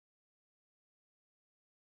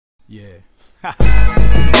Yeah.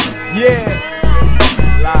 Yeah.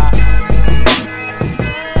 Live.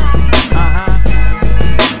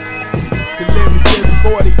 Delirious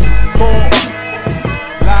 44.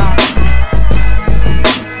 Live.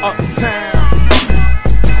 Uptown.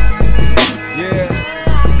 Yeah.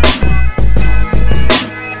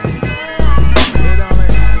 Hit on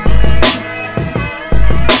it.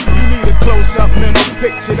 You need a close-up mental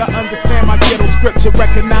picture to understand my ghetto scripture.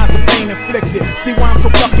 Recognize the pain inflicted. See why I'm so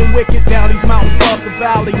fucking wicked. Down these mountains across the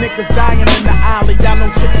valley, niggas dying in the alley. Y'all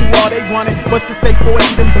know chicks who all they wanted was to stay 40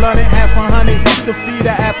 and blunted. Half 100 used to feed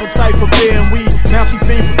her appetite for beer and weed. Now she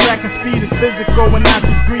fiend for crack and speed. It's physical and not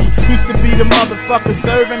just greed. Used to be the motherfucker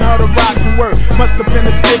serving her the rocks and work. Must have been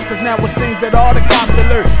a stitch, cause now it seems that all the cops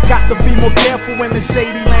alert. Got to be more careful in the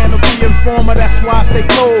shady land of the informer. That's why I stay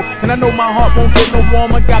cold, and I know my heart won't get no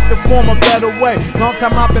warmer. Got to form a better way. Long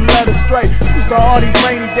time I've been led astray. Used to all these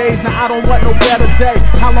rainy days, now I don't want no better day.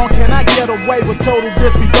 How long can I get away with total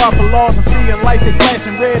disregard for laws? I'm seeing lights, they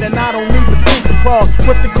flashing red, and I don't need to think to pause.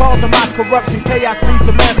 What's the cause of my corruption? Chaos leads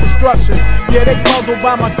to mass destruction. Yeah, they puzzled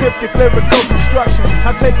by my cryptic lyrical construction.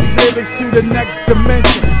 I take these lyrics to the next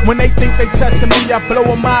dimension. When they think they testing me, I blow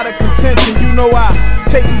them out of contention. You know I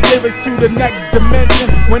take these lyrics to the next dimension.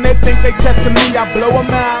 When they think they testing me, I blow them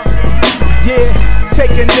out. Yeah,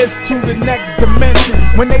 taking this to the next dimension.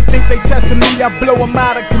 When they think they testing me, I blow them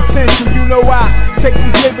out of contention. You know I take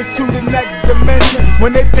these lyrics to the next dimension.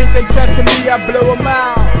 When they think they testing me, I blow them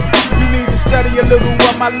out. You need to study a little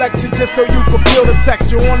of my lecture just so you can feel the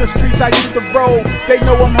texture. On the streets I used to roll, they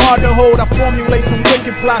know I'm hard to hold. I formulate some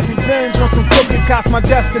wicked plots, revenge on some crooked cops, my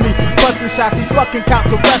destiny. Busting shots, these fucking cops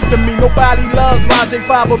arresting me. Nobody loves Logic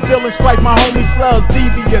 5 or villain strike, my homie slugs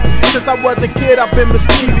devious. Since I was a kid I've been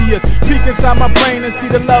mischievous. Peek inside my brain and see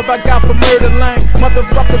the love I got for Murder Lane.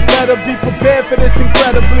 Motherfuckers better be prepared for this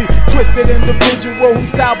incredibly twisted individual whose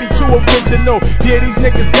style be too original. Yeah, these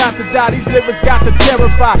niggas got to die, these lyrics got to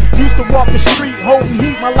terrify. Used to walk the street holding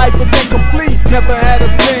heat, my life was incomplete. Never had a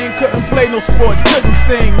thing, couldn't play no sports, couldn't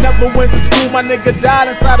sing. Never went to school, my nigga died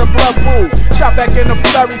inside a blood pool. Shot back in a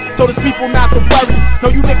flurry, told his people not to worry.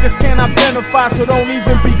 No, you niggas can't identify, so don't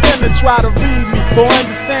even begin to try to read me or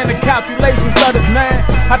understand the calculations of this man.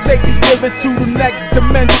 I take these lyrics to the next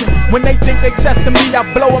dimension. When they think they testing me, I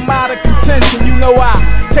blow them out of contention. You know I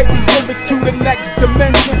take these lyrics to the next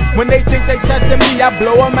dimension. When they think they testing me, I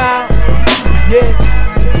blow them out. Yeah.